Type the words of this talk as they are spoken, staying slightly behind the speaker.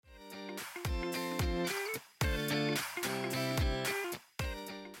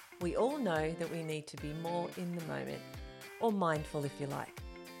We all know that we need to be more in the moment, or mindful if you like,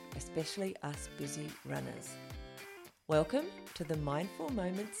 especially us busy runners. Welcome to the Mindful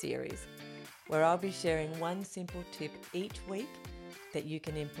Moment series, where I'll be sharing one simple tip each week that you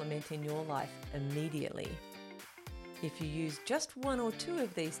can implement in your life immediately. If you use just one or two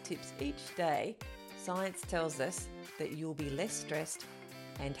of these tips each day, science tells us that you'll be less stressed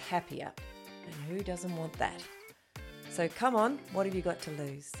and happier. And who doesn't want that? So come on, what have you got to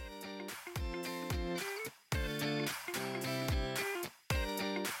lose?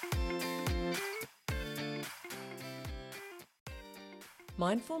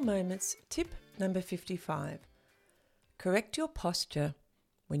 Mindful Moments tip number 55. Correct your posture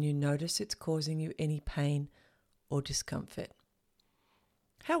when you notice it's causing you any pain or discomfort.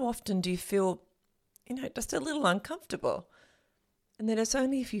 How often do you feel, just a little uncomfortable? And then it's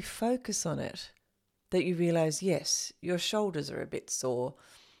only if you focus on it that you realize, yes, your shoulders are a bit sore,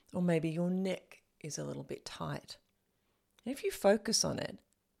 or maybe your neck is a little bit tight. And if you focus on it,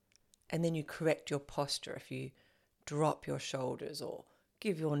 and then you correct your posture, if you drop your shoulders or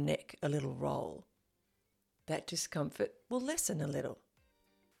give your neck a little roll, that discomfort will lessen a little.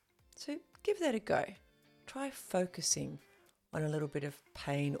 So give that a go. Try focusing on a little bit of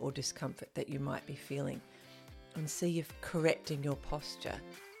pain or discomfort that you might be feeling and see if correcting your posture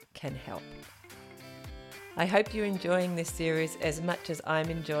can help. I hope you're enjoying this series as much as I'm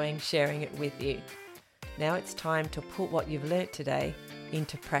enjoying sharing it with you. Now it's time to put what you've learnt today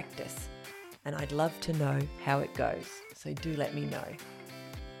into practice, and I'd love to know how it goes, so do let me know.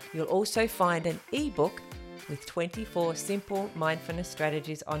 You'll also find an ebook with 24 simple mindfulness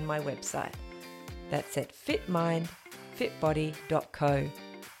strategies on my website. That's at fitmindfitbody.co.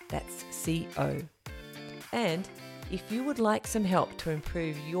 That's C-O. And if you would like some help to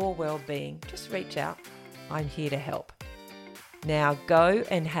improve your well-being, just reach out. I'm here to help. Now go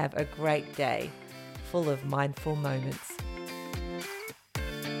and have a great day full of mindful moments.